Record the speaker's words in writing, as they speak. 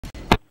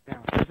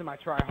using my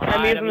try-hard.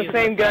 I'm using the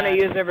same gun I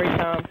use every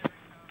time.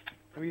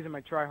 I'm using my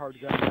try-hard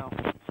gun now.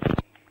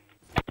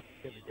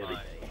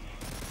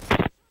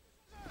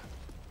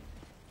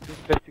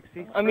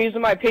 I'm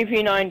using my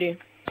PP90.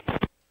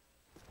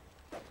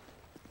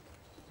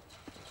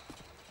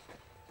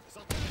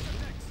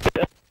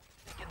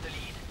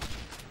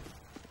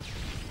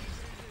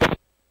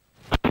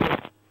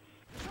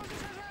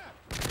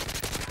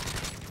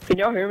 Can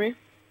y'all hear me?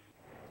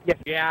 Yes.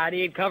 Yeah, I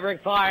need covering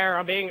fire.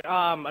 I'm being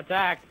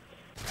attacked.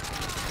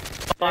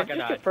 Fuck, I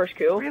died. First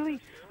kill. Really?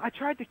 I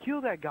tried to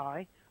kill that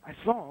guy. I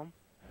saw him,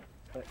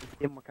 but it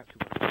didn't work out too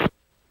well.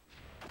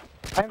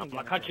 I'm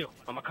gonna cut you.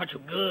 I'm gonna cut you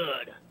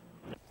good.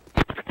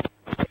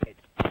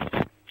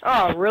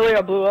 Oh, really?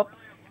 I blew up?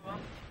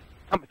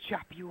 I'm gonna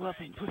chop you up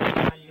and put you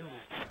on news.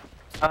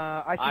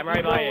 I'm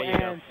right by you,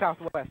 and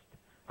Southwest.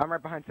 I'm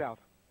right behind South.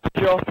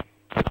 Joe.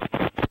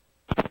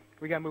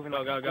 We gotta move in.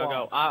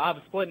 Go.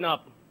 I'm splitting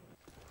up.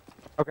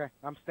 Okay,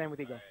 I'm staying with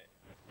Ego.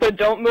 So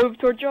don't move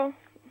toward Joe?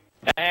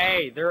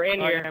 Hey, they're in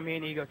here. Yeah, me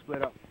and Ego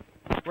split up.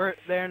 We're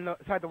there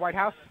inside the White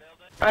House.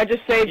 I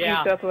just saved you,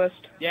 Yeah.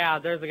 Southwest. Yeah,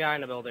 there's a guy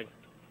in the building.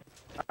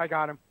 I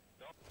got him.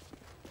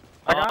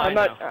 I'm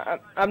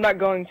not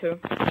going to.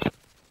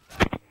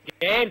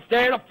 Gabe,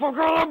 stay the fuck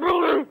out of the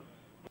building!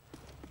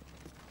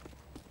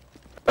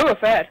 Oh, a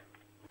fad.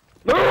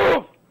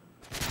 Move!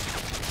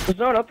 There's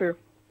no one up here.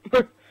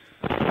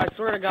 I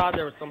swear to God,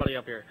 there was somebody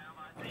up here.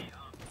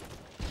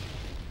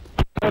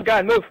 Oh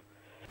God, move.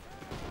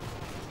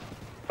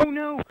 Oh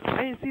no!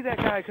 I didn't see that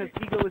guy because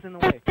Ego was in the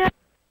way.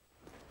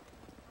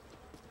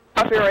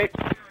 Up here, right?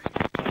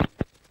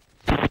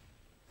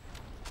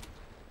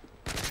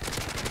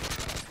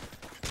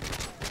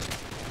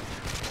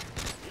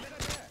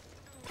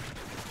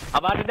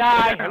 I'm about to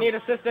die. I need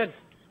assistance.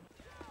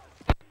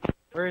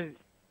 Where is he?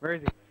 Where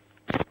is he?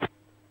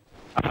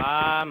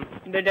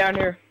 They're down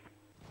here.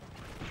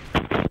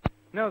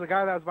 No, the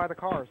guy that was by the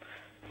cars.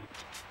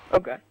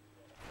 Okay.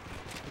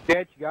 He's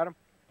dead. You got him?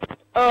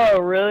 Oh,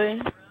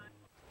 really?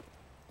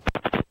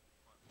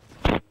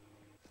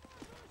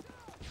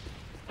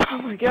 Oh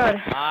my God.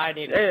 I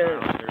need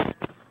There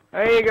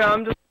you go.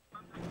 I'm just.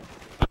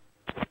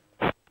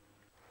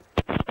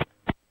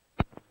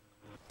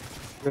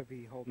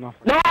 Rivy holding off.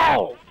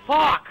 No!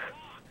 Fuck!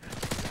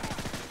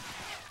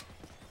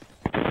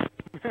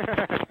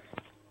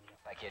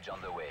 Package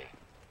on the way.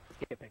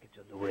 Get package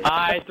on the way.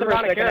 I threw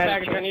on a care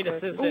package. I need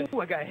assistance. Ooh,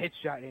 I got a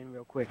headshot in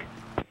real quick.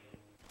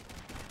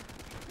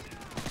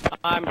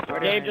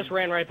 Gabe just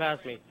ran right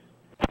past me.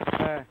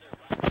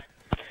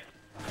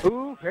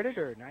 Ooh,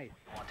 Predator. Nice.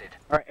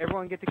 Alright,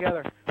 everyone get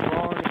together. We're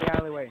all in the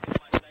alleyway.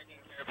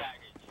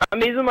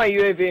 I'm using my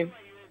UAV.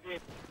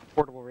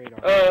 Portable radar.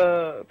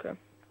 Okay.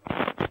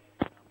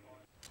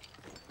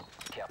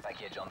 Care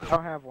package on I the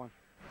don't have one.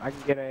 I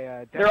can get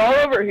a. They're all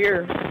over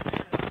here.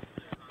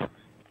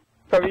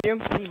 Cover you?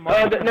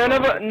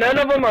 None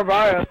of them are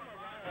bio.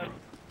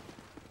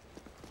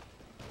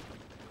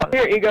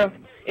 Here, Ego.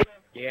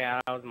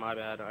 Yeah, that was my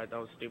bad. That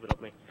was stupid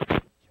of me.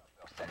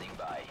 standing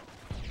by.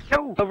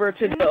 No! Over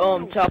to the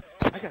top.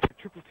 I got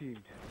triple teamed.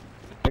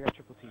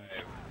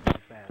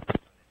 Bad.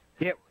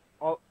 Yep.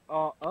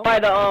 By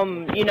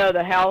the you know,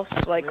 the house,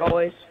 like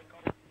always.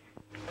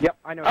 Yep,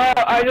 I know. Oh,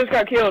 I just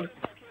got killed.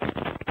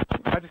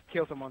 I just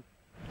killed someone.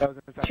 That was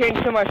inside.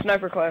 Changed to my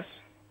sniper class.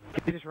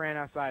 He just ran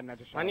outside and I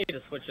just shot I him. need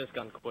to switch this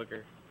gun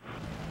quicker.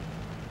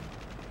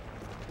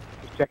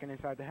 Just checking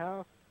inside the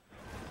house.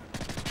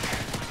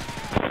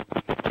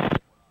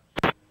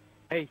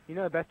 Hey, you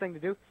know the best thing to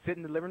do? Sit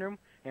in the living room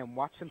and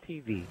watch some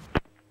TV.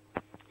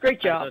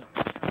 Great job.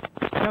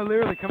 No,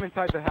 literally, come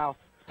inside the house.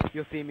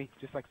 You'll see me,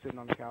 just like sitting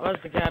on the couch.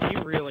 Buster Cap,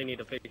 you really need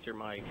to fix your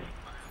mic.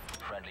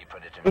 Friendly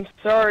predator. I'm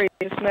sorry,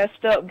 it's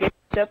messed up. Gabe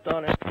stepped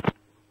on it.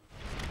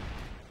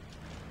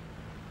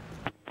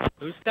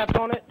 Who stepped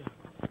on it?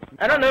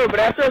 I don't know,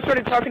 but after I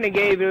started talking to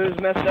Gabe, it was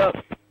messed up.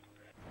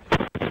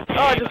 Oh,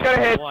 I just got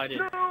a head. Oh, I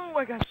didn't. No,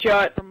 I got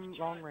Shot. from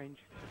long range.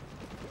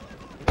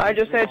 I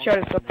just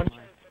headshotted someone.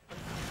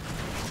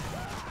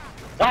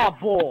 Oh,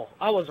 bull!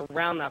 I was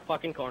around that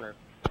fucking corner.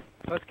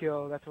 Let's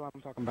kill, that's what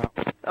I'm talking about.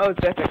 Oh,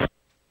 it's epic.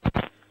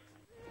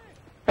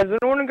 Has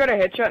anyone got a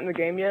headshot in the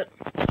game yet?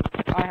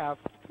 I have.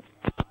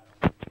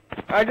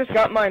 I just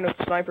got mine with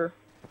sniper.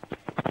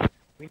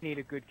 We need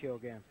a good kill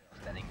cam.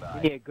 Standing We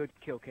by. need a good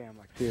kill cam,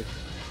 like, seriously.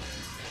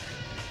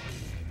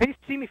 Hey, you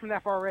see me from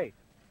that far away.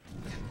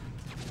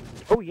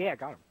 Oh, yeah,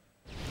 got him.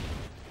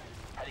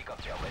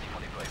 Helicopter ready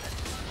for deployment.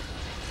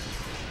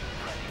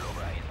 Friendly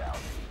Cobra inbound.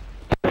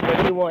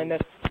 But he won.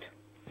 That's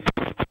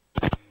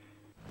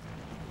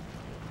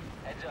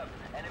Heads up.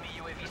 Enemy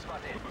UAV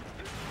spotted.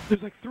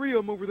 There's like 3 of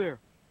them over there.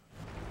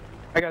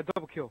 I got a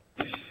double kill.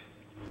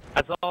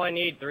 That's all I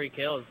need, 3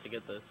 kills to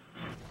get this.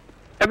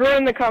 everyone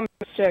in the comment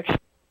section.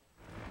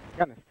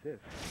 Got an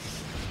assist.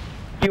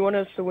 Do you want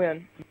us to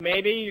win?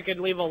 Maybe you could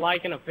leave a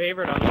like and a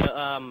favorite on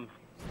the,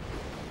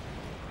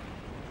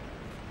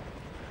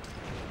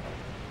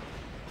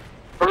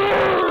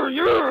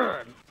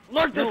 yeah!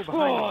 Look the No,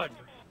 squad!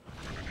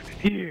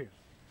 Here.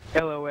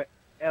 LOA.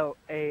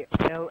 LOA.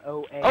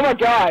 Oh my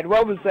God!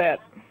 What was that?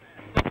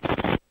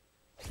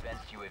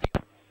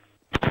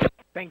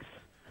 Thanks.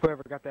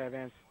 Whoever got that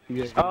advance.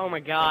 Oh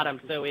my god,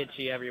 I'm so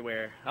itchy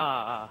everywhere.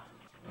 There's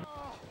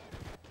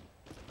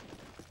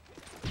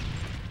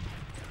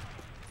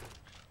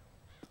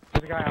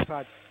a guy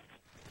outside.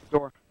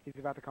 Door. He's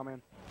about to come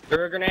in.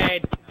 Throw a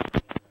grenade.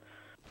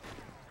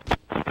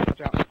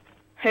 Watch out.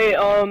 Hey,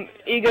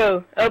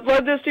 Ego,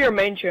 upload this to your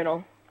main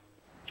channel.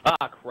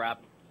 Ah,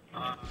 crap.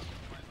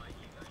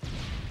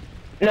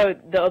 No,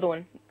 the other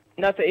one.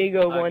 Not the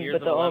Ego one, Gears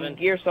but the, of 11.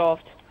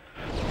 Gearsoft.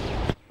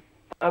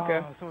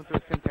 Okay. Oh, someone threw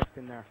a syntax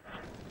in there.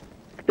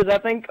 Because I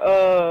think,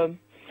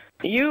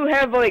 you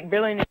have, like,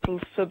 barely any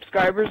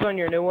subscribers on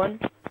your new one.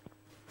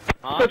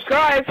 Huh?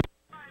 Subscribe!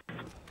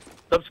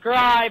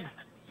 Subscribe!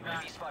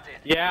 UAV spotted.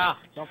 Yeah.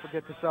 Don't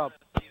forget to sub.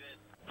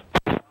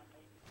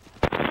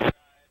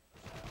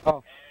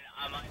 Oh.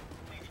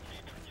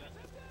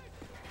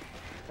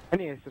 I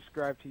need to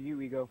subscribe to you,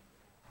 Ego.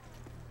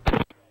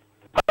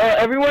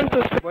 Everyone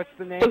subscribe What's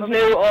the name to of new,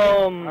 it? I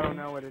don't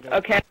know what it is.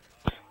 account.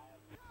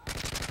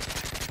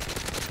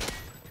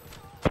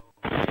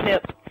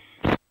 Yep.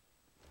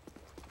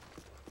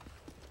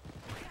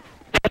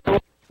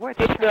 What?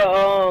 Just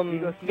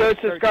go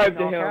subscribe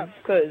to him,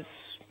 because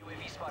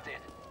UAV spotted.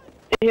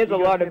 he has a Ego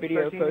lot of Snip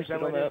videos 13, is posted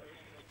that on what it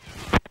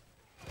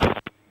that.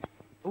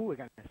 Ooh, I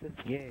got an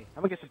assist. Yay.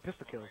 I'm gonna get some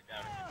pistol kills.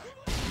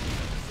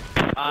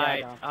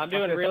 I'm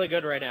doing really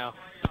good right now.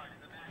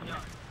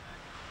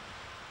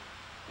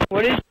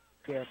 What is,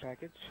 Care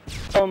package.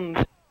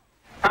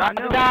 About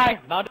to die!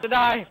 About to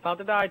die! About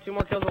to die! 2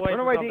 more kills away Run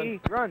from away, something.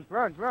 DE. Run,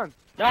 run, run.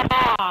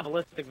 Ah!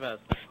 Ballistic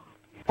vest.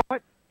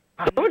 What?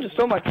 someone just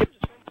stole my kid.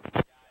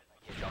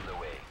 Is on the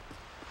way.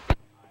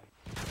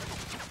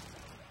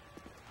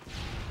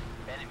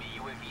 Enemy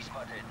UAV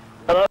spotted.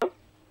 Hello?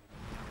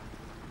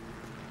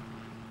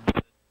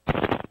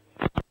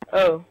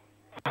 Oh.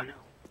 Oh no.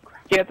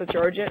 You have to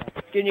charge it?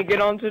 Can you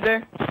get on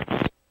today?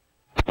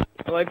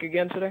 Like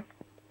again today?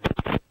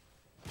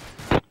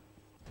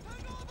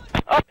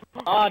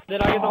 Oh,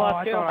 did I get the Oh,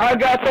 last kill? I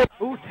got it!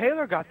 Ooh,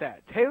 Taylor got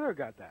that. Taylor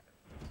got that.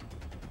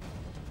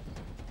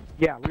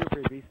 Yeah, we were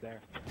pretty beast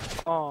there.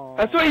 Oh.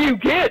 That's what you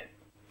get!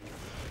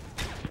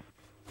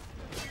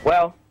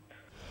 Well.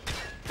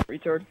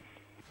 Retard.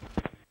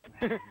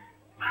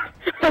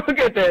 Look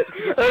at that.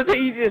 That was the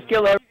easiest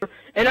kill ever.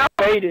 And I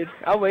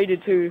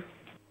waited too.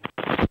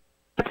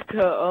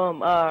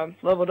 To,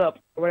 leveled up,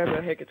 or whatever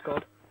the heck it's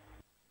called.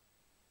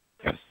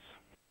 Yes.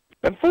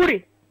 I'm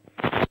 40!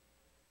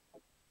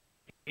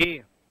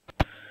 Yeah.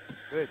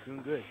 Good,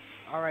 doing good.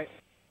 Alright.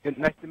 Good,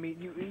 nice to meet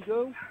you,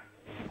 Ego.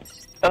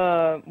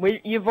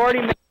 You've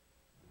already met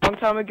a long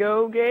time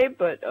ago, Gabe,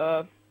 but,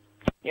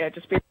 yeah,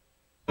 just be...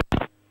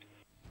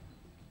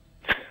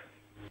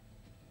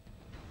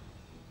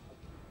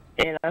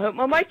 And I hope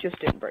my mic just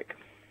didn't break.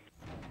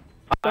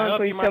 I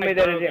hope Please your tell me mic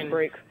that it broken. didn't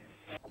break.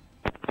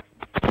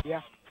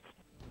 Yeah.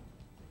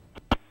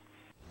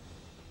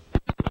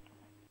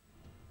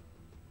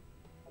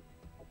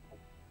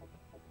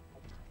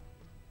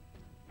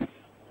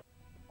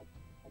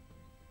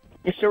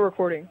 You're still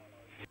recording.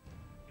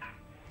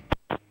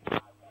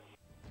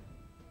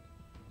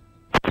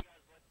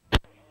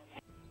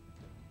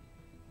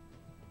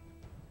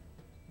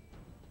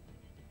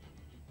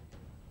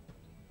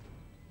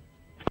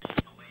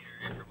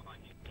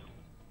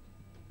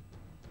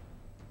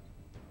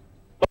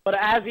 But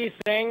as he's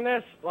saying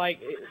this, like...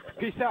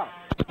 Peace out.